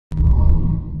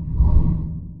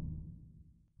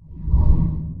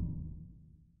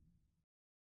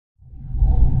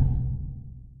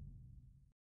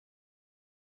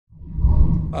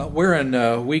We're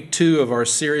in week 2 of our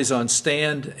series on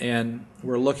Stand, and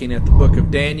we're looking at the book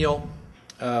of Daniel.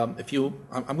 I'm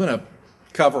going to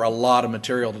cover a lot of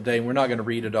material today, and we're not going to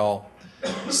read it all.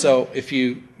 So if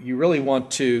you really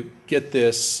want to get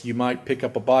this, you might pick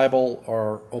up a Bible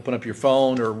or open up your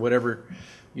phone or whatever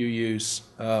you use.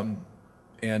 And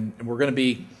we're going to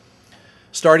be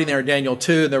starting there in Daniel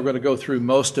 2, and then we're going to go through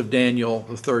most of Daniel,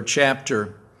 the 3rd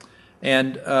chapter.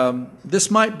 And this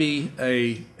might be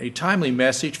a timely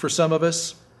message for some of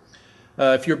us.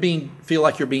 If you feel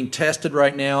like you're being tested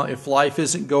right now, if life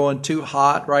isn't going too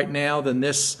hot right now, then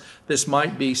this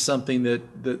might be something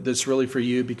that's really for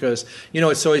you, because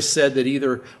it's always said that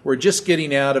either we're just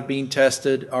getting out of being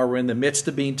tested, or we're in the midst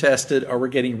of being tested, or we're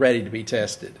getting ready to be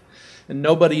tested. And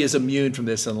nobody is immune from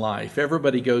this in life.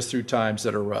 Everybody goes through times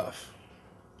that are rough,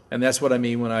 and that's what I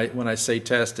mean when I say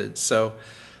tested. So.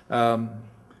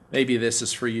 Maybe this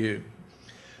is for you.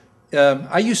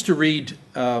 I used to read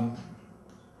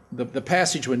the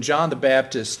passage when John the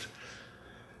Baptist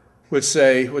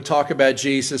would talk about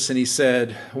Jesus, and he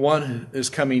said, "One who is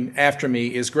coming after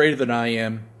me is greater than I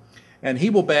am, and he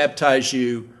will baptize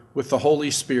you with the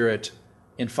Holy Spirit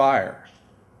in fire."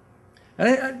 And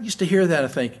I used to hear that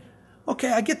and think,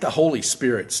 okay, I get the Holy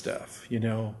Spirit stuff,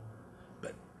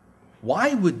 but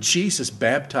why would Jesus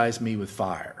baptize me with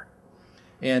fire?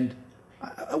 And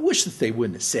I wish that they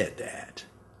wouldn't have said that.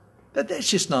 That's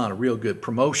just not a real good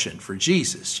promotion for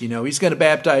Jesus. He's going to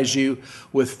baptize you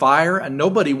with fire, and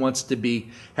nobody wants to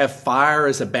have fire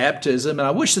as a baptism. And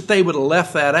I wish that they would have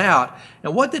left that out.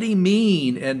 And what did he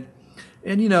mean?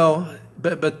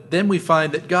 But then we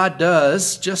find that God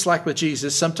does, just like with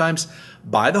Jesus, sometimes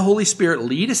by the Holy Spirit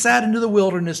lead us out into the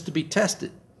wilderness to be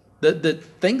tested. That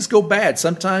things go bad.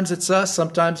 Sometimes it's us,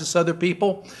 sometimes it's other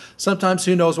people. Sometimes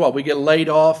who knows what, we get laid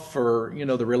off, or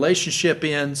the relationship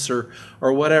ends, or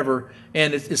whatever.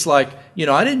 And it's like,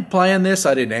 I didn't plan this,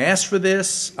 I didn't ask for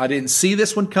this, I didn't see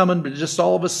this one coming, but just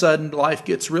all of a sudden life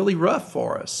gets really rough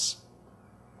for us.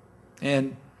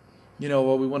 And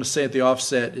what we want to say at the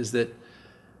offset is that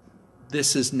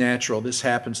this is natural. This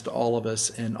happens to all of us,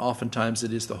 and oftentimes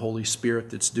it is the Holy Spirit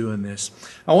that's doing this.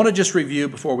 I want to just review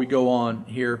before we go on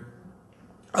here.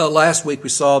 Last week we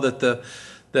saw that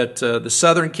the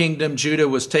southern kingdom, Judah,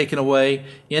 was taken away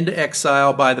into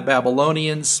exile by the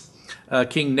Babylonians.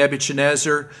 King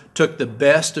Nebuchadnezzar took the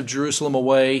best of Jerusalem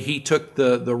away. He took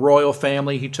the royal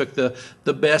family. He took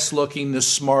the best looking, the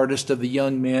smartest of the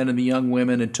young men and the young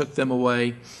women, and took them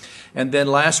away. And then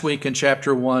last week in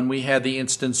chapter 1, we had the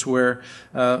instance where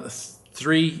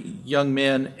 3 young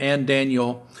men and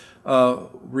Daniel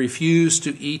refused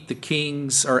to eat the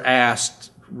king's, or asked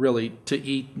really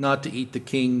not to eat the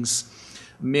king's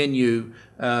menu,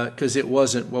 because it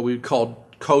wasn't what we would call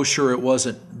kosher. It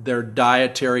wasn't their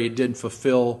dietary. It didn't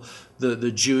fulfill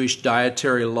the Jewish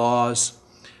dietary laws.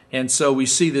 And so we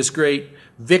see this great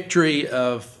victory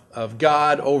of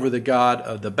God over the god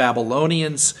of the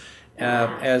Babylonians.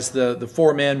 As the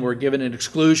 4 men were given an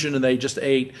exclusion, and they just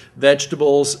ate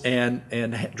vegetables and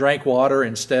drank water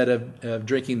instead of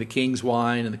drinking the king's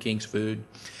wine and the king's food.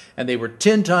 And they were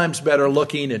 10 times better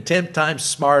looking, and 10 times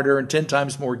smarter, and 10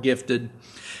 times more gifted.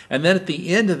 And then at the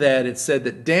end of that, it said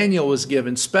that Daniel was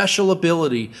given special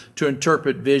ability to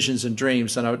interpret visions and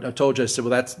dreams. And I told you, I said,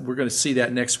 well, we're going to see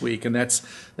that next week. And that's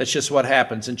just what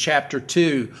happens. And chapter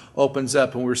 2 opens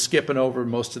up, and we're skipping over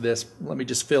most of this. Let me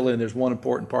just fill in. There's one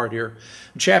important part here.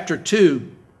 In chapter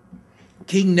 2,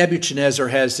 King Nebuchadnezzar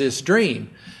has this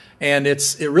dream, and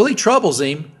it really troubles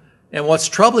him. And what's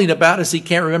troubling about it is he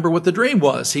can't remember what the dream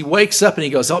was. He wakes up and he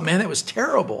goes, "Oh man, that was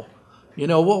terrible.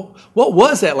 Well, what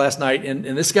was that last night?" And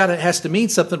this guy has to mean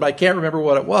something, but I can't remember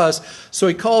what it was. So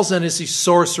he calls in these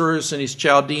sorcerers and these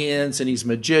Chaldeans and these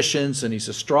magicians and these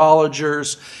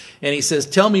astrologers. And he says,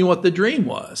 "Tell me what the dream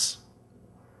was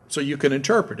so you can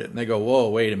interpret it." And they go, "Whoa,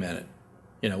 wait a minute.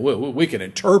 We can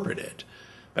interpret it.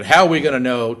 But how are we going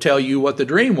to tell you what the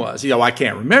dream was? I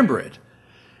can't remember it."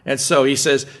 And so he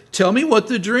says, "Tell me what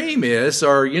the dream is,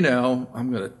 or,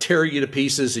 I'm going to tear you to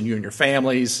pieces, and you and your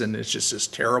families, and it's just this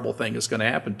terrible thing that's going to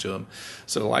happen to him."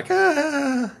 So they're like,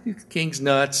 the king's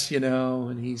nuts,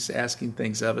 and he's asking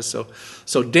things of us.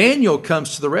 So Daniel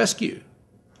comes to the rescue.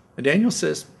 And Daniel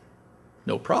says,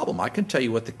 "No problem. I can tell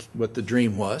you what the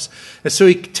dream was." And so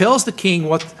he tells the king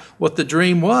what the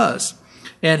dream was.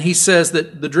 And he says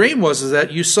that the dream was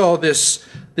that you saw this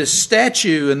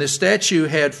statue, and this statue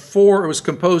had it was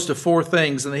composed of 4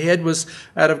 things, and the head was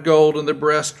out of gold, and the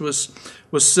breast was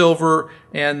silver,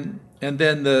 and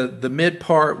then the mid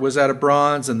part was out of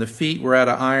bronze, and the feet were out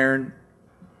of iron.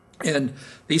 And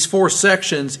these 4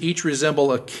 sections each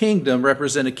resemble a kingdom,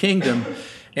 represent a kingdom,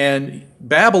 And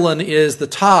Babylon is the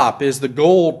top, is the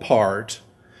gold part.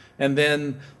 And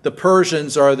then the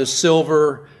Persians are the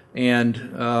silver,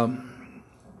 and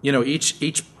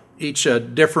each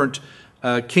different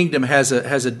kingdom has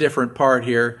a different part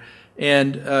here.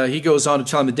 And he goes on to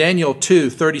tell him, Daniel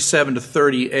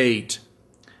 2:37-38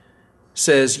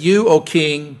 says, "You, O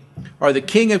king, are the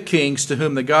King of kings, to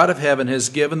whom the God of heaven has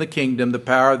given the kingdom, the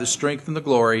power, the strength, and the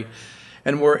glory.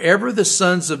 And wherever the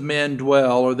sons of men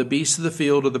dwell, or the beasts of the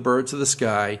field, or the birds of the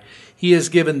sky, he has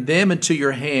given them into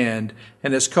your hand,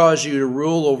 and has caused you to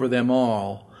rule over them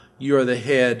all. You are the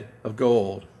head of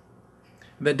gold."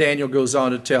 And then Daniel goes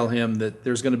on to tell him that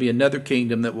there's going to be another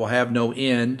kingdom that will have no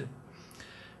end.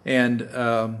 And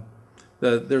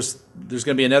there's going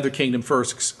to be another kingdom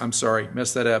first. I'm sorry,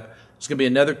 messed that up. There's going to be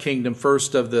another kingdom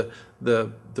first of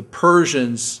the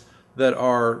Persians that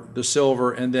are the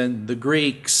silver, and then the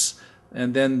Greeks,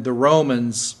 and then the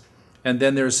Romans, and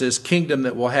then there's this kingdom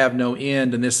that will have no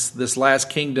end. And this last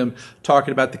kingdom,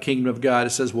 talking about the kingdom of God, it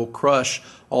says will crush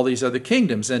all these other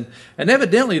kingdoms. And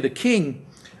evidently the king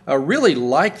really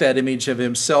liked that image of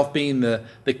himself being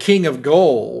the king of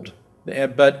gold.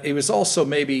 But he was also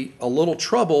maybe a little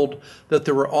troubled that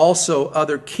there were also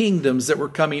other kingdoms that were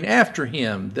coming after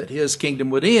him, that his kingdom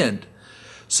would end.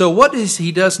 So what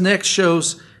he does next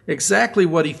shows exactly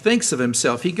what he thinks of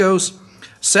himself. He goes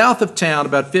south of town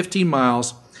about 15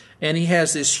 miles, and he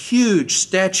has this huge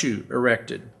statue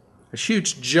erected, a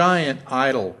huge giant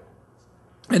idol,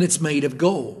 and it's made of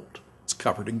gold. It's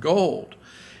covered in gold.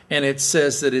 And it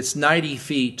says that it's 90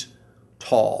 feet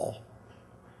tall.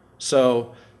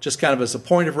 So just kind of as a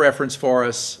point of reference for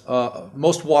us,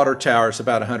 most water towers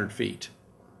about 100 feet.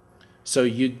 So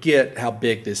you get how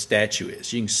big this statue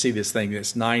is. You can see this thing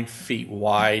that's 9 feet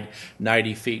wide,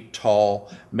 90 feet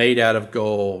tall, made out of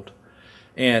gold.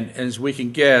 And as we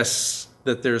can guess,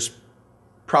 that there's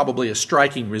probably a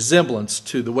striking resemblance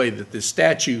to the way that this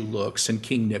statue looks in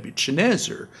King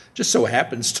Nebuchadnezzar. Just so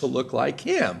happens to look like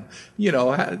him.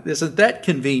 Isn't that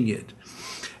convenient?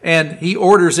 And he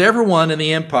orders everyone in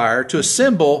the empire to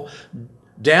assemble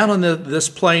down on this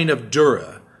plain of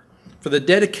Dura for the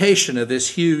dedication of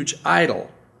this huge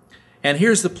idol. And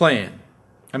here's the plan.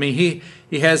 I mean,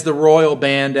 he has the royal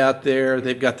band out there.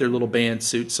 They've got their little band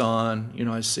suits on.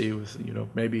 I see with,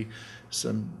 maybe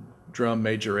some drum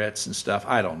majorettes and stuff.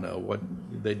 I don't know what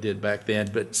they did back then,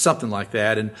 but something like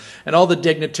that. And all the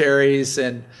dignitaries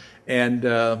and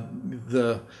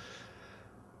the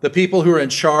people who are in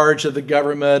charge of the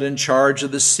government, in charge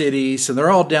of the cities, and they're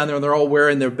all down there and they're all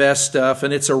wearing their best stuff.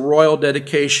 And it's a royal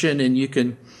dedication, and you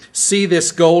can see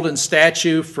this golden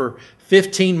statue for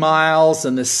 15 miles,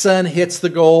 and the sun hits the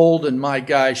gold, and my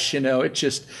gosh,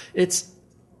 it's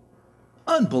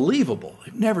unbelievable.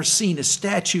 I've never seen a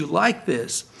statue like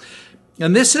this.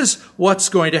 And this is what's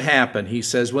going to happen, he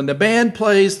says. When the band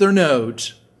plays their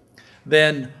note,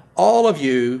 then all of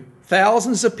you,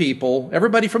 thousands of people,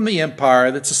 everybody from the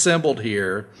empire that's assembled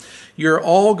here, you're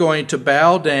all going to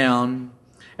bow down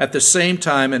at the same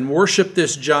time and worship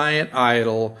this giant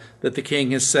idol that the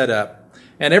king has set up.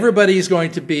 And everybody's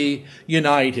going to be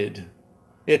united.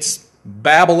 It's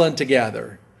Babylon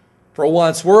together. For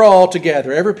once, we're all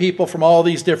together. Every people from all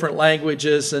these different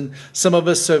languages, and some of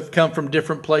us have come from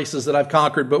different places that I've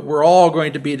conquered, but we're all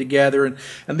going to be together. And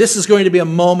this is going to be a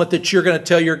moment that you're going to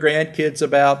tell your grandkids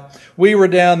about. We were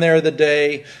down there the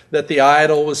day that the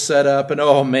idol was set up, and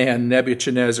oh man,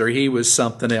 Nebuchadnezzar, he was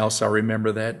something else. I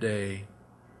remember that day.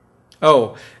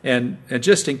 Oh, and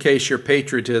just in case your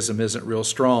patriotism isn't real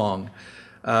strong,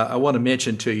 I want to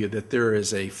mention to you that there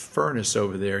is a furnace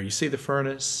over there. You see the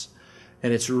furnace?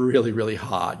 And it's really, really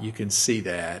hot. You can see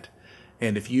that.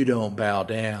 And if you don't bow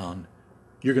down,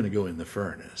 you're going to go in the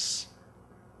furnace.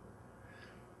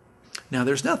 Now,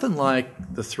 there's nothing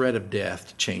like the threat of death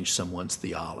to change someone's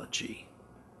theology.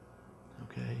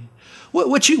 Okay?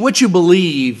 What you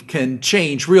believe can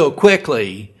change real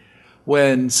quickly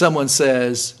when someone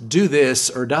says, do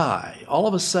this or die. All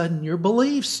of a sudden, your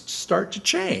beliefs start to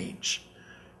change.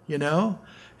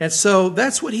 And so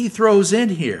that's what he throws in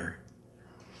here.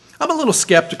 I'm a little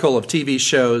skeptical of TV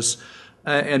shows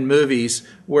and movies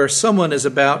where someone is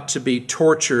about to be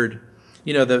tortured.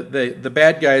 The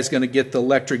bad guy is going to get the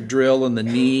electric drill in the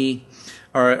knee,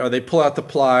 or they pull out the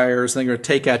pliers, and they're going to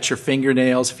take out your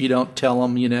fingernails if you don't tell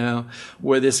them,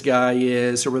 where this guy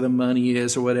is or where the money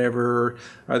is or whatever.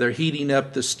 Or they're heating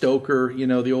up the stoker,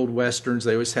 the old Westerns,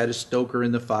 they always had a stoker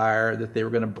in the fire that they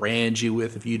were going to brand you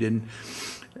with if you didn't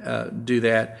do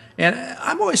that. And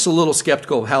I'm always a little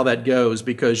skeptical of how that goes,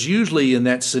 because usually in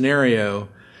that scenario,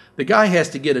 the guy has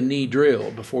to get a knee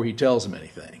drilled before he tells him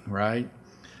anything, right?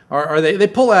 Or they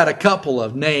pull out a couple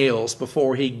of nails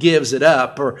before he gives it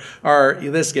up, or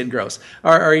this is getting gross.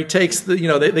 Or he takes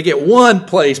they get one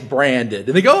place branded,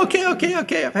 and they go, okay,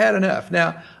 I've had enough.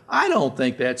 Now, I don't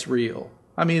think that's real.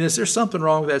 I mean, is there something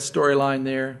wrong with that storyline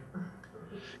there?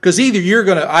 Because either you're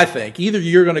going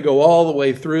to go all the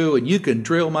way through and you can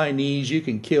drill my knees, you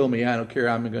can kill me, I don't care,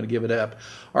 I'm going to give it up.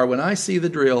 Or when I see the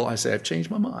drill, I say, I've changed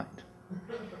my mind.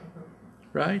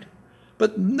 Right?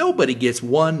 But nobody gets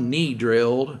one knee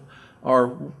drilled or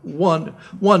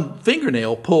one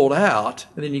fingernail pulled out,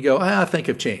 and then you go, I think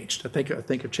I've changed. I think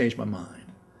I've changed my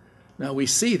mind. Now we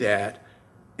see that,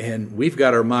 and we've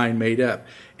got our mind made up.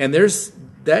 And there's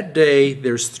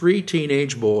 3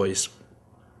 teenage boys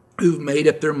who've made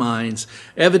up their minds.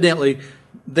 Evidently,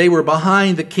 they were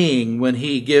behind the king when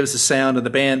he gives the sound and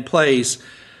the band plays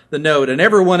the note, and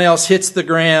everyone else hits the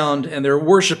ground, and they're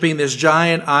worshiping this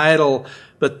giant idol.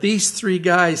 But these 3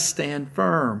 guys stand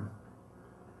firm.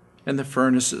 And the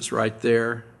furnace is right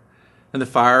there. And the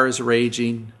fire is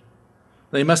raging.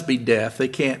 They must be deaf. They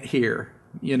can't hear,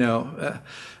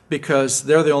 because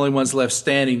they're the only ones left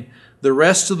standing. The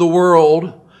rest of the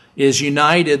world is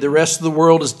united. The rest of the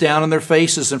world is down on their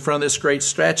faces in front of this great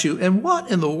statue. And what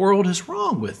in the world is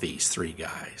wrong with these 3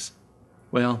 guys?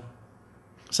 Well,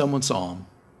 someone saw them.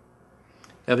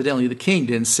 Evidently, the king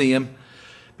didn't see them,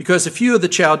 because a few of the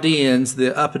Chaldeans,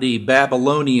 the uppity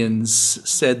Babylonians,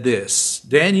 said this.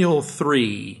 Daniel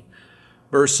 3,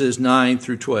 verses 9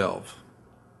 through 12.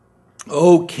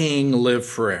 O king, live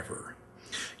forever.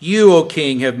 You, O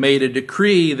king, have made a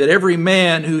decree that every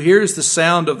man who hears the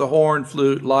sound of the horn,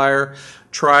 flute, lyre,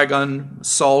 trigon,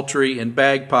 psaltery, and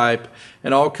bagpipe,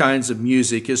 and all kinds of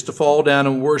music, is to fall down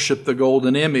and worship the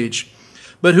golden image.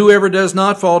 But whoever does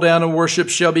not fall down and worship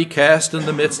shall be cast in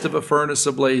the midst of a furnace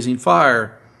of blazing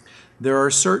fire. There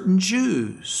are certain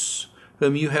Jews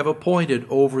whom you have appointed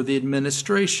over the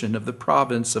administration of the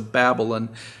province of Babylon,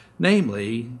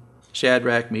 namely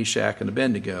Shadrach, Meshach, and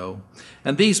Abednego.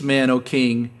 And these men, O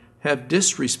king, have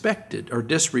disrespected or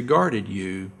disregarded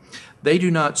you. They do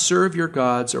not serve your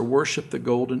gods or worship the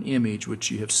golden image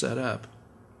which you have set up.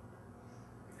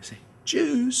 You say,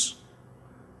 Jews,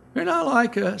 they're not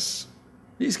like us.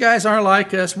 These guys aren't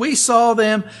like us. We saw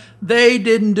them. They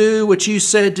didn't do what you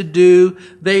said to do.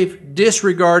 They've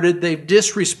disregarded, they've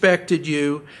disrespected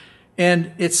you.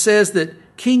 And it says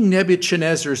that King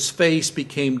Nebuchadnezzar's face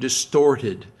became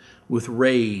distorted with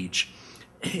rage.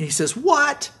 And he says,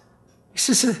 what? He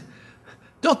says,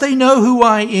 don't they know who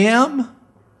I am?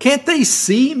 Can't they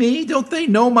see me? Don't they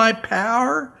know my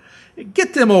power?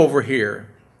 Get them over here.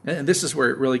 And this is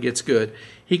where it really gets good.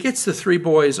 He gets the 3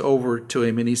 boys over to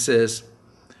him and he says,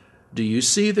 do you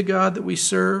see the God that we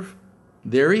serve?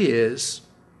 There he is,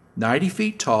 90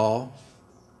 feet tall.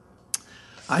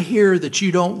 I hear that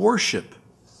you don't worship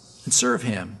and serve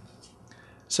him.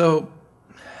 So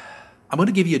I'm going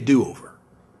to give you a do-over.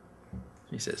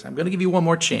 He says, I'm going to give you one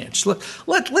more chance.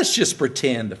 Let's just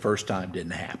pretend the first time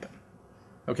didn't happen.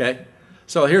 Okay?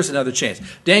 So here's another chance.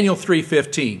 Daniel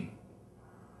 3:15.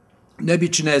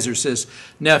 Nebuchadnezzar says,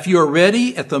 now if you are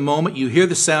ready at the moment you hear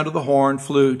the sound of the horn,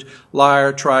 flute,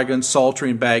 lyre, trigon,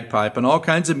 psaltery, and bagpipe, and all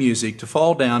kinds of music, to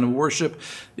fall down and worship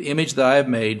the image that I have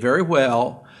made, very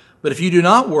well. But if you do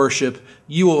not worship,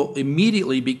 you will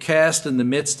immediately be cast in the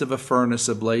midst of a furnace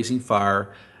of blazing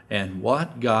fire. And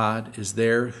what God is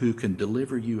there who can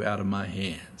deliver you out of my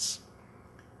hands?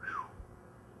 Whew.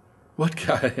 What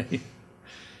God?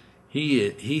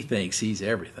 He thinks he's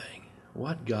everything.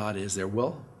 What God is there?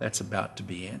 Well, that's about to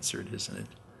be answered, isn't it?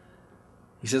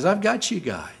 He says, I've got you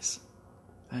guys.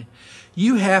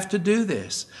 You have to do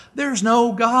this. There's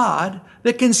no God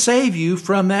that can save you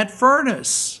from that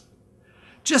furnace.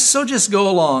 Just go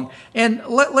along. And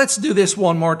let's do this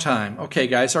one more time. Okay,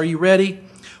 guys, are you ready?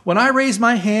 When I raise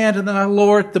my hand and then I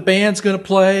lower it, the band's going to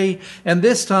play. And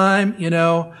this time,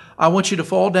 I want you to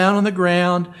fall down on the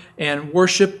ground and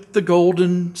worship the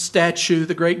golden statue,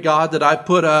 the great God that I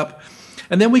put up.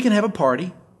 And then we can have a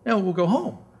party and we'll go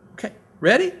home. Okay,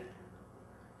 ready?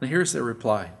 And here's their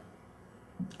reply.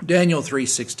 Daniel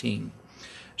 3:16.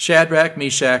 Shadrach,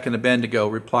 Meshach, and Abednego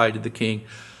replied to the king,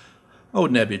 O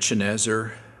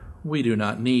Nebuchadnezzar, we do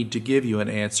not need to give you an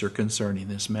answer concerning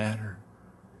this matter.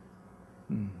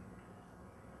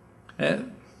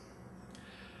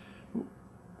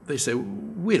 They say,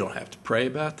 we don't have to pray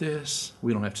about this.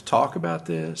 We don't have to talk about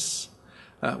this.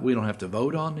 We don't have to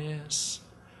vote on this.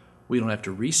 We don't have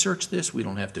to research this. We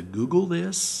don't have to Google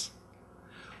this.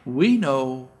 We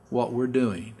know what we're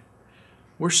doing.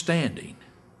 We're standing.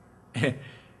 And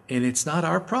it's not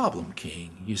our problem,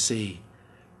 King. You see,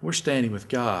 we're standing with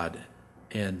God,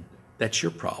 and that's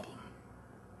your problem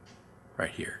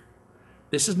right here.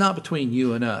 This is not between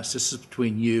you and us. This is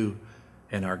between you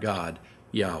and our God,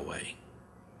 Yahweh.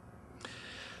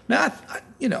 Now,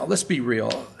 let's be real.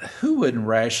 Who wouldn't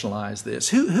rationalize this?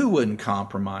 Who wouldn't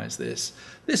compromise this?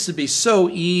 This would be so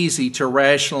easy to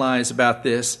rationalize about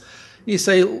this. You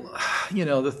say,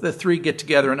 the three get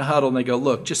together in a huddle and they go,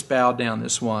 look, just bow down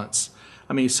this once.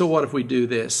 I mean, so what if we do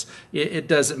this? It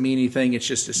doesn't mean anything. It's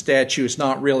just a statue. It's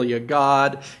not really a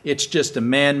god. It's just a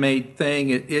man-made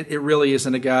thing. It really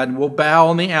isn't a god. And we'll bow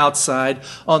on the outside.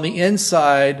 On the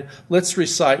inside, let's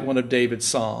recite one of David's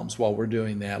Psalms while we're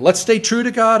doing that. Let's stay true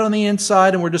to God on the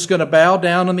inside, and we're just going to bow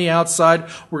down on the outside.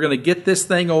 We're going to get this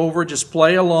thing over, just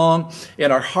play along.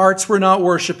 In our hearts, we're not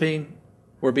worshiping.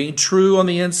 We're being true on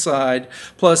the inside.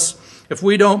 Plus, if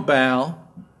we don't bow,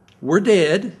 we're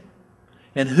dead.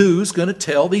 And who's going to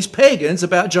tell these pagans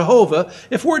about Jehovah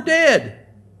if we're dead?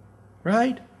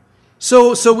 Right?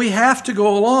 So we have to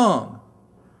go along.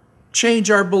 Change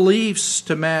our beliefs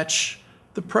to match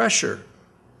the pressure.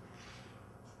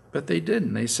 But they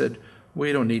didn't. They said,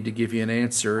 we don't need to give you an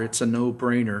answer. It's a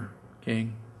no-brainer,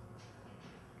 King.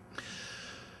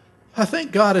 I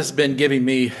think God has been giving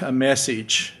me a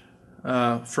message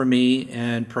for me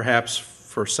and perhaps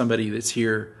for somebody that's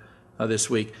here this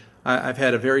week. I've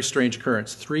had a very strange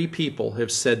occurrence. 3 people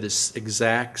have said this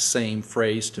exact same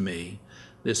phrase to me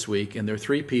this week, and they're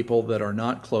 3 people that are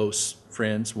not close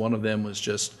friends. One of them was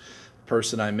just the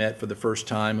person I met for the first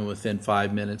time, and within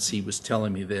 5 minutes he was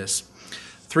telling me this.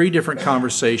 3 different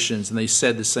conversations, and they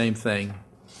said the same thing.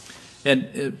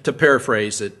 And to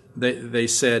paraphrase it, they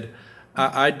said,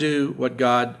 I do what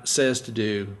God says to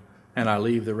do, and I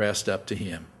leave the rest up to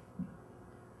Him.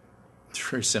 It's a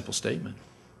very simple statement.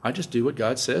 I just do what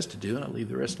God says to do, and I leave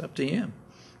the rest up to Him.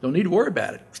 Don't need to worry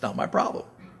about it. It's not my problem.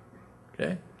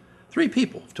 Okay? 3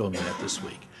 people have told me that this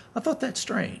week. I thought that's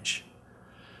strange.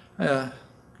 I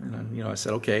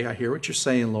said, okay, I hear what you're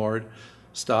saying, Lord.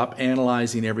 Stop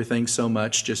analyzing everything so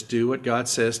much. Just do what God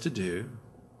says to do.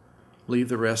 Leave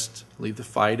the rest, leave the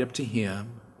fight up to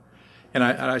Him. And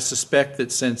I suspect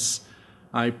that since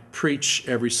I preach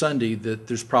every Sunday, that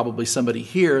there's probably somebody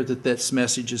here that this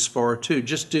message is for too.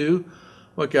 Just do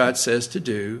what God says to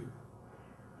do.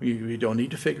 We don't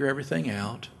need to figure everything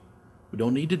out. We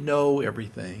don't need to know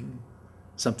everything.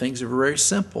 Some things are very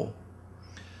simple.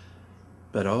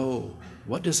 But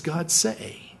what does God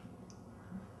say?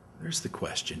 There's the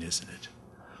question, isn't it?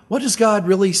 What does God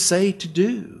really say to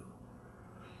do?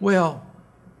 Well,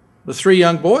 the 3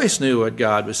 young boys knew what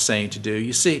God was saying to do.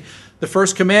 You see, the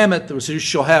first commandment was, you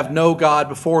shall have no God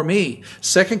before me.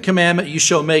 Second commandment, you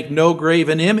shall make no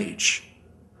graven image.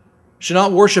 Should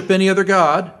not worship any other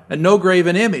God, and no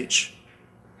graven image.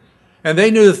 And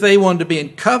they knew if they wanted to be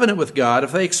in covenant with God,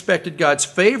 if they expected God's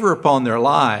favor upon their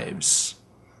lives,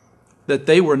 that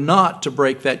they were not to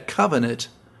break that covenant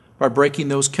by breaking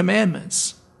those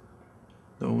commandments.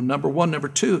 So number 1, number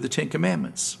 2 of the 10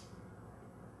 Commandments.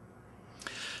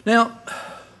 Now,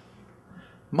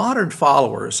 modern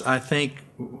followers, I think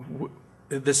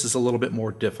this is a little bit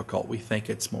more difficult. We think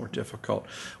it's more difficult.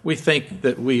 We think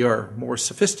that we are more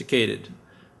sophisticated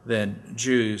than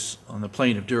Jews on the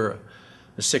plain of Dura,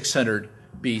 the 600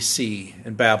 BC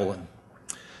in Babylon.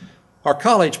 Our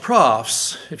college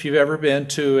profs, if you've ever been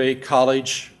to a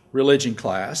college religion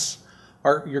class,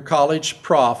 your college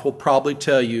prof will probably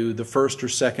tell you the first or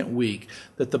second week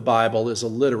that the Bible is a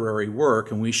literary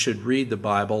work and we should read the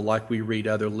Bible like we read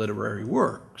other literary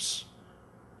works.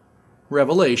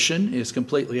 Revelation is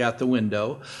completely out the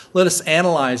window. Let us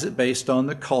analyze it based on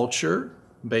the culture,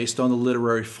 based on the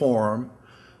literary form,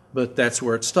 but that's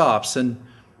where it stops. And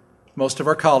most of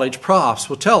our college profs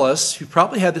will tell us, you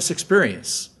probably had this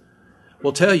experience,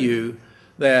 will tell you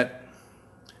that,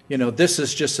 this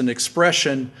is just an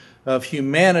expression of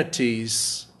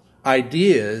humanity's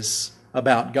ideas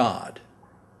about God,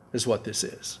 is what this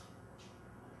is.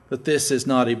 That this is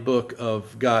not a book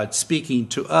of God speaking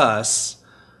to us,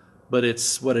 but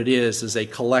it's what it is a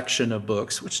collection of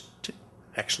books, which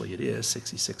actually it is,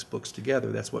 66 books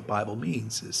together. That's what Bible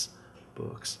means, is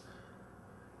books.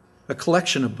 A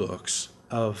collection of books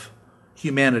of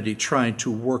humanity trying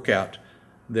to work out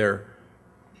their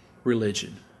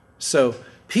religion. So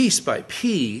piece by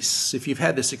piece, if you've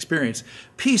had this experience,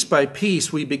 piece by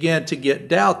piece we begin to get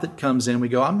doubt that comes in. We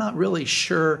go, I'm not really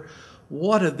sure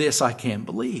what of this I can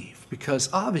believe, because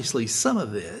obviously some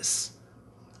of this,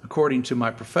 according to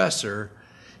my professor,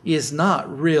 is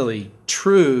not really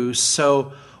true.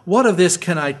 So what of this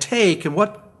can I take and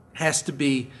what has to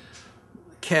be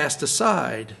cast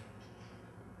aside?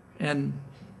 And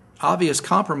obvious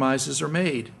compromises are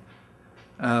made.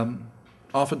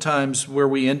 Oftentimes where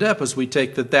we end up is we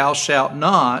take the thou shalt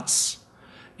nots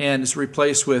and it's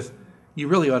replaced with You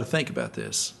really ought to think about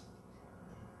this.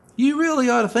 You really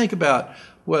ought to think about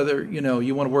whether,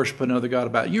 you want to worship another god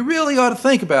about it. You really ought to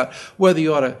think about whether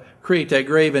you ought to create that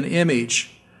graven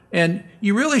image. And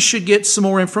you really should get some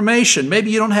more information. Maybe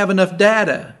you don't have enough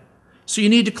data, so you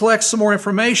need to collect some more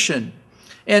information.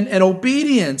 And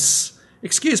obedience,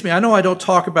 excuse me, I know I don't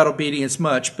talk about obedience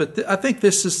much, but I think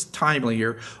this is timely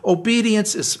here.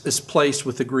 Obedience is placed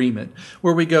with agreement,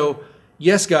 where we go,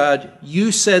 yes, God,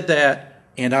 you said that,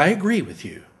 and I agree with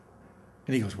you.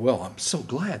 And he goes, well, I'm so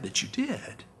glad that you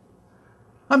did.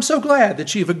 I'm so glad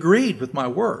that you've agreed with my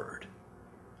word.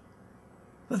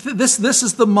 This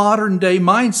is the modern day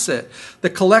mindset. The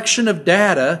collection of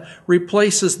data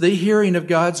replaces the hearing of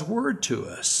God's word to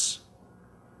us.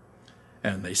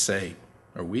 And they say,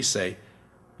 or we say,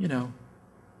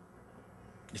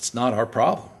 it's not our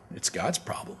problem. It's God's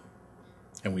problem.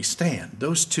 And we stand,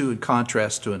 those two in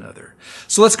contrast to another.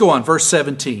 So let's go on, verse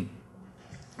 17.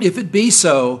 If it be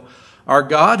so, our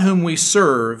God whom we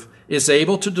serve is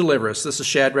able to deliver us. This is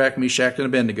Shadrach, Meshach, and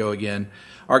Abednego again.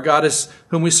 Our God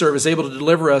whom we serve is able to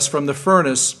deliver us from the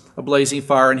furnace of blazing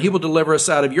fire, and he will deliver us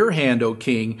out of your hand, O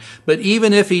king. But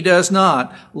even if he does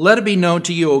not, let it be known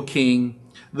to you, O king,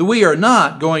 that we are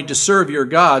not going to serve your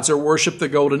gods or worship the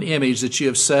golden image that you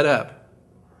have set up.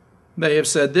 They have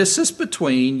said, this is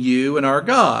between you and our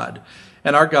God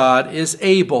is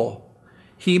able.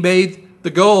 He made the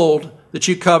gold that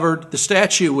you covered the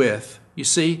statue with. You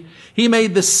see, he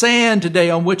made the sand today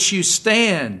on which you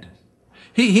stand.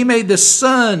 He made the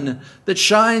sun that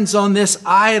shines on this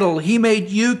idol. He made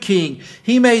you king.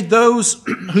 He made those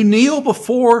who kneel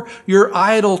before your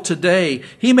idol today.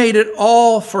 He made it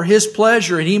all for his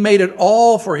pleasure, and he made it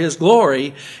all for his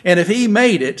glory. And if he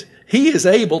made it, he is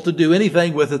able to do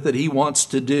anything with it that he wants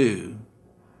to do.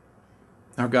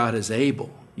 Our God is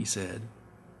able, he said.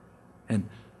 And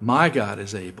my God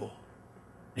is able.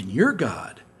 And your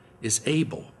God is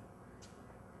able.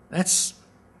 That's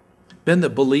been the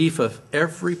belief of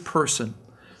every person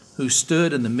who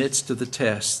stood in the midst of the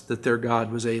test, that their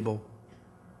God was able.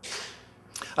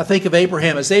 I think of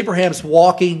Abraham. As Abraham's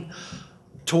walking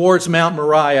towards Mount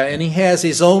Moriah, and he has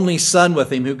his only son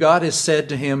with him, who God has said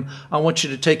to him, I want you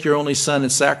to take your only son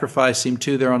and sacrifice him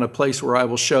to there on a place where I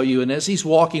will show you. And as he's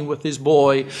walking with his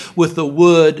boy, with the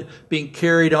wood being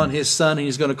carried on his son, and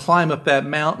he's going to climb up that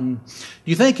mountain, do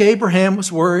you think Abraham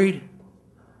was worried?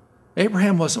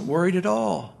 Abraham wasn't worried at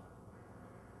all.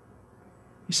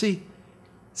 You see, it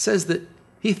says that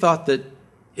he thought that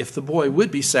if the boy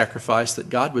would be sacrificed, that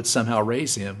God would somehow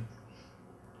raise him.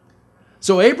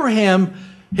 So Abraham,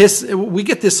 we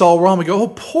get this all wrong. We go, oh,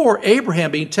 poor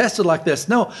Abraham being tested like this.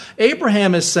 No,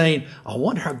 Abraham is saying, I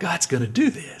wonder how God's going to do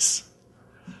this.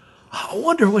 I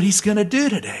wonder what he's going to do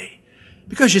today.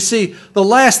 Because you see, the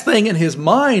last thing in his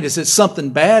mind is that something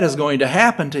bad is going to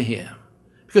happen to him.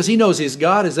 Because he knows his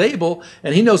God is able,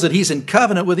 and he knows that he's in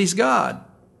covenant with his God.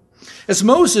 As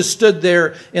Moses stood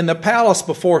there in the palace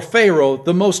before Pharaoh,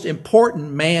 the most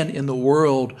important man in the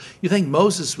world, you think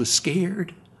Moses was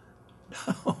scared?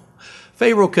 No.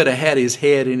 Pharaoh could have had his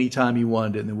head any time he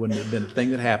wanted, and there wouldn't have been a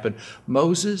thing that happened.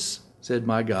 Moses said,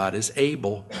 my God is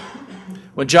able.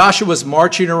 When Joshua was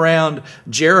marching around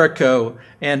Jericho,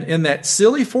 and in that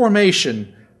silly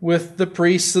formation with the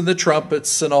priests and the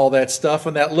trumpets and all that stuff,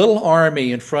 and that little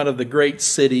army in front of the great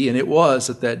city, and it was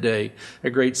at that day a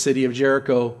great city of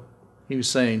Jericho, he was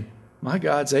saying, my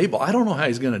God's able. I don't know how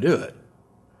he's going to do it,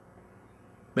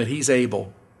 but he's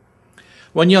able.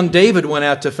 When young David went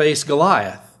out to face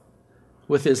Goliath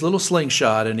with his little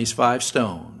slingshot and his 5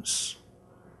 stones,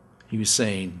 he was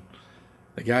saying,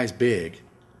 the guy's big.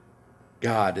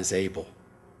 God is able.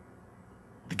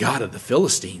 The God of the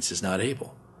Philistines is not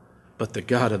able, but the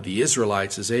God of the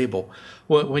Israelites is able.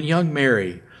 When young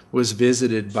Mary was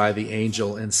visited by the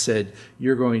angel and said,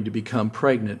 you're going to become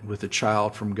pregnant with a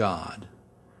child from God.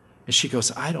 And she goes,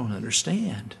 I don't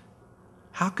understand.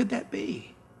 How could that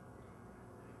be?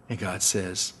 And God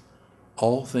says,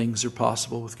 all things are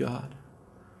possible with God.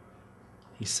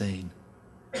 He's saying,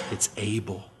 it's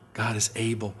able. God is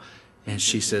able. And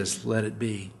she says, let it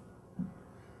be.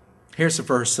 Here's a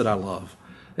verse that I love.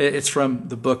 It's from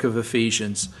the book of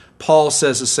Ephesians. Paul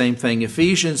says the same thing.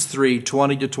 Ephesians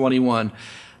 3:20-21.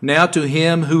 Now to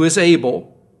him who is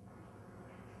able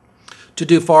to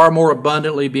do far more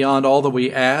abundantly beyond all that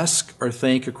we ask or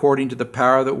think, according to the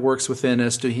power that works within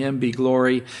us, to him be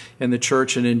glory in the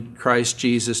church and in Christ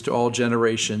Jesus to all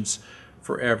generations,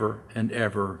 forever and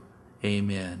ever.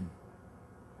 Amen.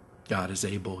 God is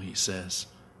able, he says,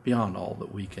 beyond all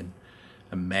that we can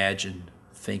imagine,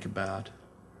 think about.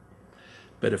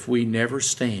 But if we never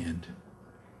stand,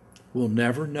 we'll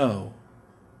never know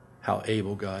how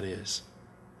able God is.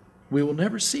 We will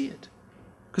never see it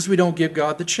because we don't give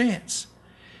God the chance.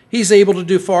 He's able to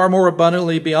do far more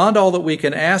abundantly beyond all that we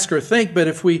can ask or think, but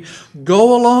if we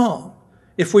go along,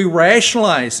 if we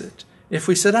rationalize it, if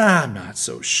we said, I'm not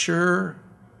so sure,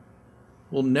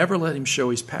 we'll never let him show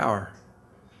his power.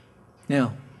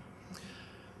 Now,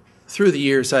 through the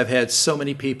years, I've had so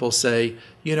many people say,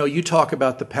 you talk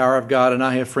about the power of God, and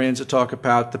I have friends that talk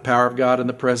about the power of God and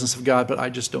the presence of God, but I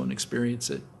just don't experience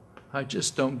it. I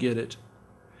just don't get it.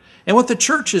 And what the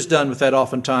church has done with that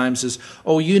oftentimes is,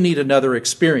 you need another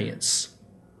experience.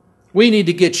 We need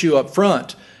to get you up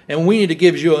front, and we need to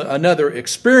give you another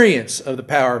experience of the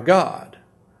power of God.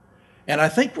 And I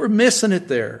think we're missing it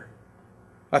there.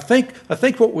 I think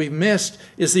what we've missed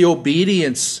is the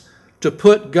obedience to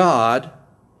put God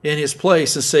in his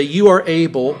place and say, you are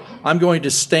able, I'm going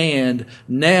to stand,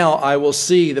 now I will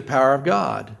see the power of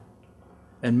God.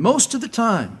 And most of the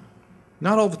time,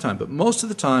 not all the time, but most of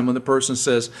the time when the person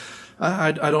says,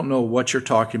 I don't know what you're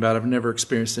talking about, I've never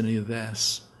experienced any of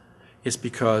this, it's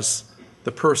because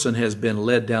the person has been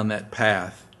led down that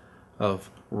path of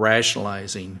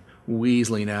rationalizing,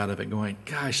 weaseling out of it, going,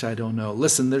 gosh, I don't know.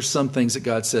 Listen, there's some things that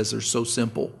God says are so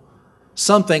simple.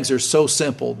 Some things are so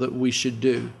simple that we should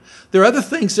do. There are other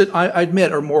things that I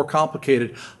admit are more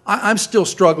complicated. I'm still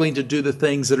struggling to do the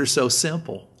things that are so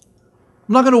simple.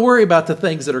 I'm not going to worry about the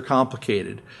things that are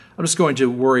complicated. I'm just going to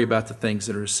worry about the things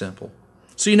that are simple.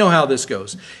 So you know how this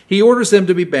goes. He orders them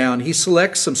to be bound. He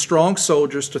selects some strong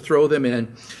soldiers to throw them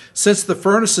in. Since the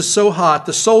furnace is so hot,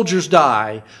 the soldiers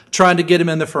die trying to get him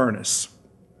in the furnace.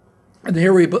 And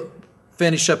here we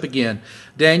finish up again.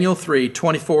 Daniel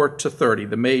 3:24-30,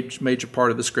 the major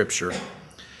part of the scripture.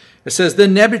 It says,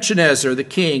 Then Nebuchadnezzar, the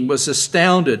king, was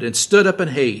astounded and stood up in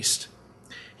haste.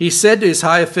 He said to his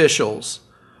high officials,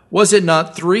 Was it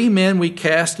not 3 men we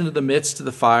cast into the midst of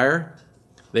the fire?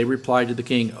 They replied to the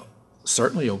king,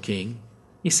 Certainly, O king.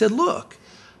 He said, Look,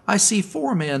 I see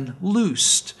 4 men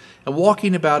loosed and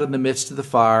walking about in the midst of the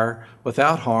fire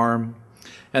without harm,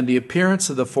 and the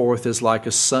appearance of the 4th is like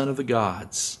a son of the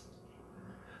gods.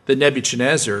 Then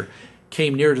Nebuchadnezzar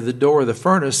came near to the door of the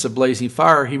furnace of blazing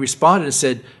fire. He responded and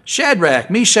said, Shadrach,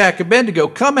 Meshach, Abednego,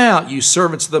 come out, you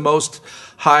servants of the Most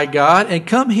High God, and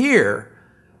come here.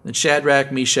 Then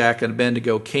Shadrach, Meshach, and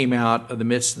Abednego came out of the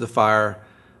midst of the fire.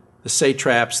 The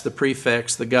satraps, the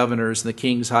prefects, the governors, and the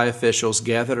king's high officials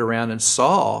gathered around and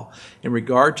saw, in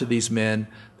regard to these men,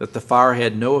 that the fire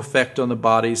had no effect on the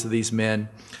bodies of these men,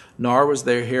 nor was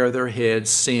their hair of their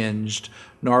heads singed,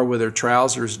 nor were their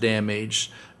trousers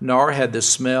damaged, nor had the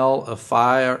smell of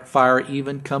fire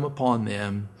even come upon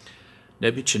them.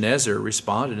 Nebuchadnezzar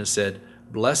responded and said,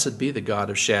 Blessed be the God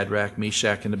of Shadrach,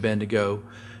 Meshach, and Abednego,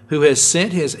 who has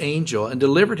sent his angel and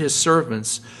delivered his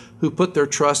servants who put their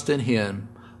trust in him,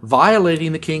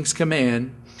 violating the king's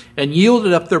command, and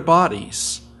yielded up their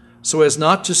bodies, so as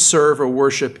not to serve or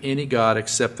worship any god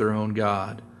except their own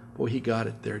God. Boy, he got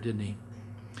it there, didn't he?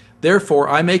 Therefore,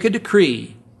 I make a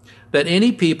decree that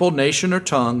any people, nation, or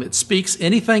tongue that speaks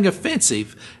anything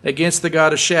offensive against the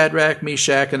God of Shadrach,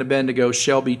 Meshach, and Abednego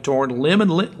shall be torn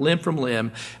limb from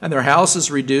limb, and their houses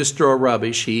reduced to a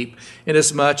rubbish heap,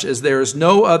 inasmuch as there is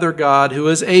no other God who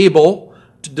is able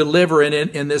to deliver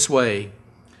in this way.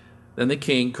 Then the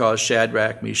king caused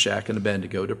Shadrach, Meshach, and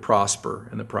Abednego to prosper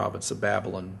in the province of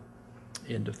Babylon.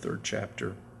 End of 3rd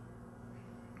chapter.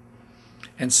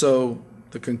 And so,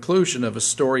 the conclusion of a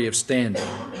story of standing.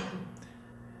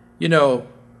 You know,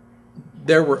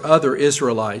 there were other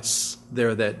Israelites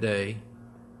there that day,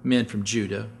 men from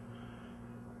Judah.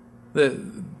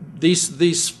 These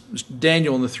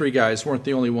Daniel and the 3 guys weren't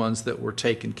the only ones that were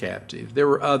taken captive. There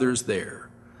were others there.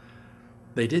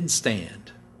 They didn't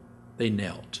stand. They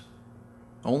knelt.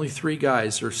 Only 3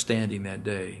 guys are standing that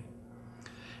day.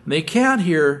 And the account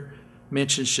here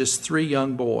mentions just 3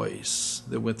 young boys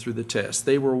that went through the test.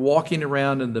 They were walking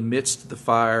around in the midst of the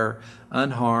fire,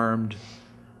 unharmed,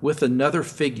 with another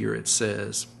figure, it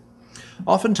says.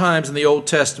 Oftentimes in the Old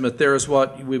Testament, there is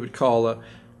what we would call a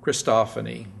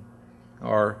Christophany,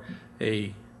 or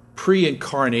a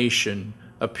pre-incarnation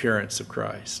appearance of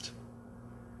Christ.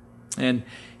 And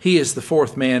he is the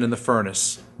 4th man in the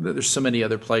furnace. There's so many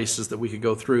other places that we could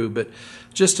go through, but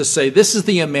just to say, this is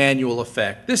the Emmanuel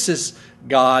effect. This is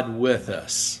God with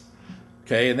us.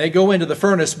 Okay, and they go into the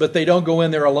furnace, but they don't go in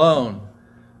there alone.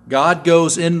 God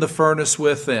goes in the furnace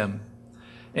with them.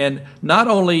 And not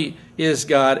only is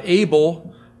God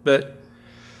able, but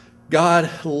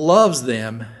God loves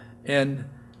them, and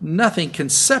nothing can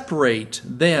separate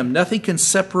them. Nothing can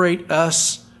separate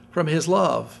us from his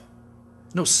love.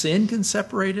 No sin can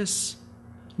separate us.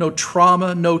 No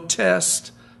trauma, no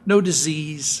test, no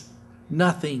disease.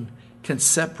 Nothing can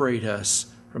separate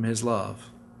us from his love.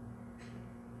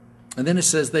 And then it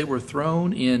says they were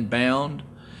thrown in, bound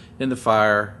in the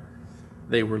fire.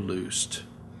 They were loosed.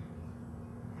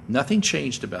 Nothing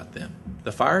changed about them.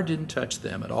 The fire didn't touch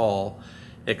them at all,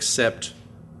 except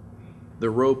the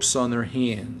ropes on their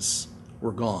hands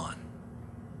were gone.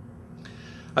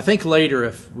 I think later,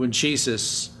 when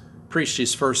Jesus preached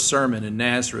his first sermon in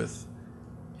Nazareth,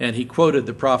 and he quoted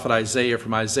the prophet Isaiah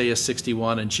from Isaiah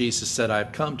 61, and Jesus said,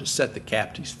 "I've come to set the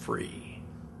captives free."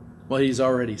 Well, he's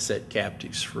already set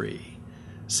captives free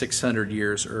 600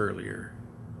 years earlier.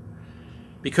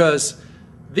 Because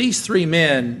these three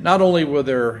men, not only were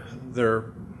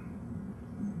their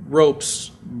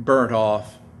ropes burnt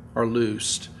off or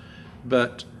loosed,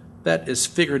 but that is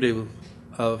figurative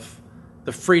of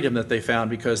the freedom that they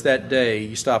found, because that day,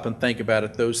 you stop and think about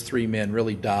it, those three men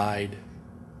really died.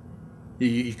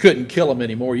 You couldn't kill them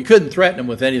anymore. You couldn't threaten them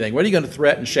with anything. What are you going to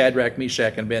threaten Shadrach,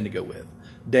 Meshach, and Abednego with?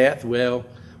 Death? Well,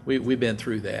 we've been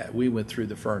through that. We went through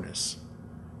the furnace.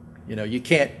 You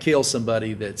can't kill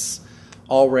somebody that's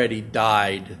already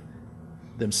died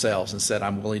themselves and said,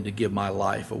 "I'm willing to give my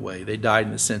life away." They died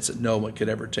in the sense that no one could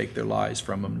ever take their lives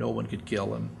from them. No one could kill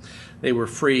them. They were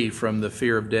free from the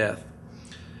fear of death.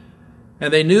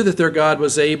 And they knew that their God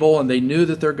was able, and they knew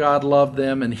that their God loved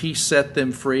them, and he set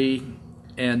them free.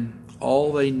 And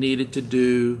all they needed to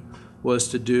do was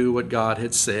to do what God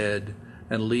had said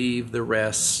and leave the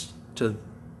rest to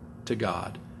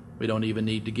God. We don't even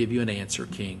need to give you an answer,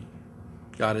 King.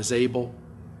 God is able.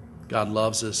 God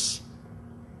loves us.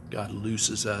 God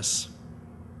looses us.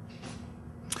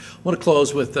 I want to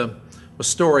close with a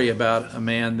story about a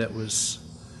man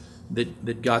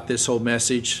that got this whole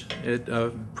message.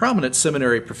 A prominent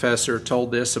seminary professor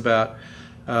told this about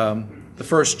the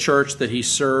first church that he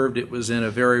served. It was in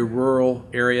a very rural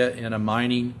area in a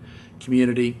mining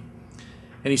community.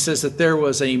 And he says that there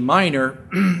was a miner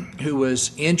who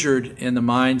was injured in the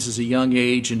mines as a young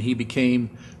age, and he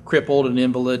became crippled and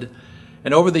invalid.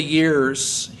 And over the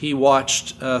years, he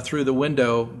watched through the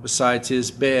window beside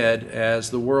his bed as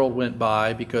the world went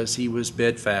by, because he was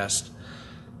bedfast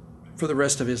for the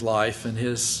rest of his life. And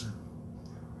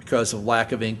because of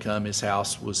lack of income, his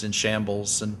house was in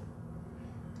shambles. And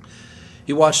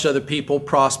he watched other people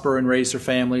prosper and raise their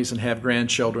families and have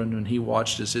grandchildren. And he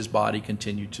watched as his body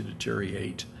continued to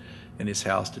deteriorate and his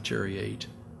house deteriorate,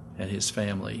 and his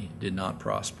family did not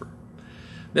prosper.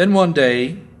 Then one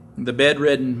day, the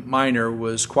bedridden miner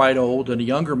was quite old, and a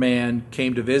younger man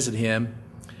came to visit him.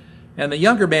 And the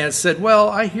younger man said, "Well,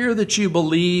 I hear that you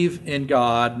believe in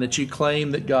God and that you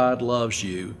claim that God loves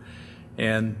you."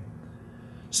 And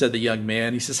said the young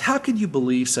man, he says, "How can you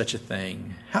believe such a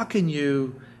thing? How can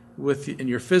you, in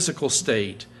your physical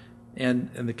state and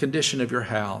the condition of your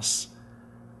house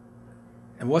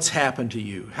and what's happened to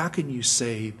you, how can you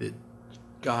say that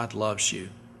God loves you?"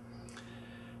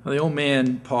 Well, the old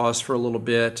man paused for a little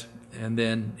bit, and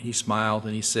then he smiled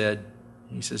and he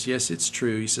says, "Yes, it's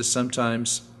true." He says,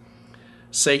 "Sometimes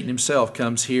Satan himself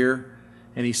comes here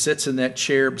and he sits in that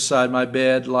chair beside my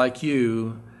bed like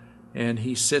you, and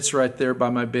he sits right there by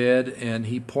my bed, and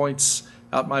he points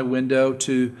out my window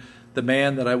to the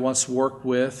man that I once worked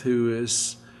with, who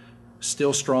is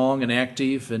still strong and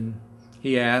active, and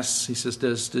he says,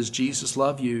 does Jesus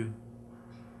love you?"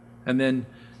 And then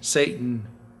Satan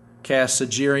casts a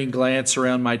jeering glance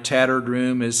around my tattered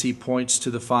room as he points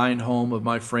to the fine home of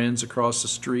my friends across the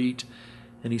street,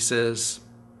 and he says,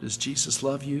 "Does Jesus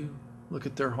love you? Look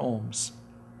at their homes."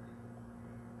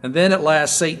 And then at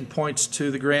last Satan points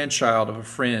to the grandchild of a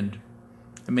friend,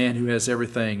 a man who has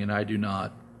everything and I do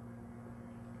not.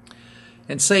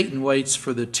 And Satan waits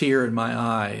for the tear in my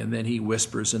eye, and then he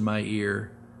whispers in my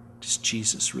ear, "Does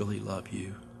Jesus really love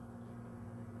you?"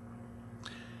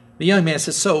 The young man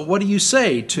says, "So what do you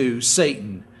say to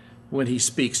Satan when he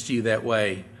speaks to you that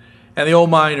way?" And the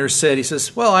old miner said, he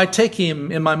says, "Well, I take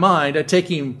him in my mind, I take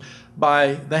him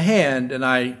by the hand, and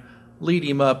I lead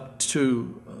him up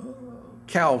to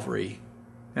Calvary,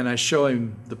 and I show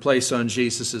him the place on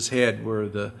Jesus' head where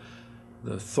the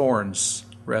thorns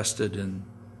rested, and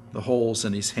the holes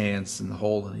in his hands, and the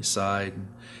hole in his side, and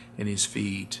in his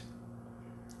feet.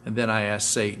 And then I ask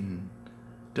Satan,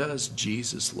 does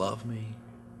Jesus love me?"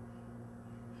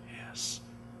 Yes.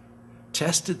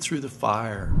 Tested through the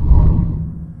fire.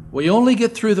 We only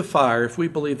get through the fire if we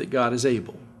believe that God is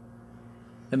able,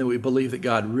 and that we believe that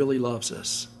God really loves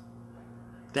us.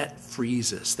 That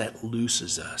frees us, that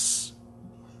looses us.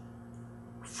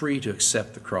 Free to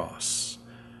accept the cross.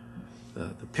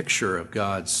 The picture of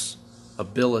God's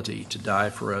ability to die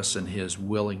for us and his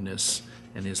willingness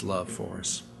and his love for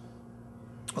us.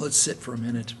 Well, let's sit for a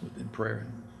minute in prayer.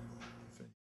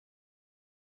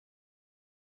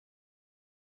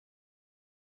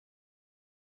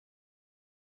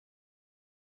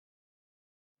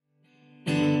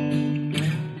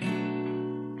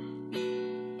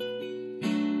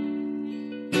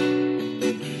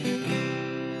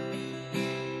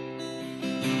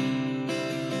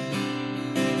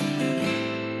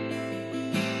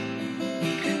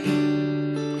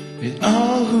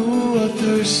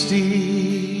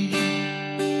 thirsty.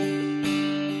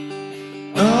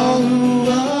 Oh, who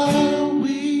are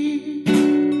we?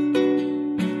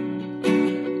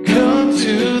 Come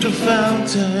to the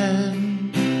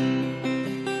fountain,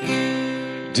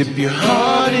 dip your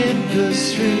heart in the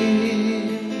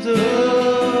streams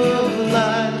of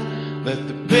life. Let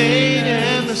the pain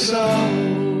and the sorrow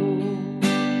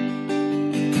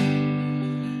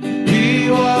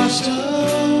be washed away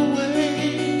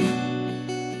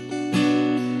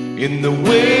in the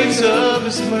waves of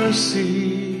His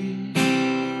mercy,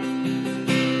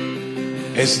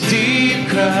 as deep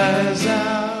cries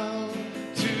out.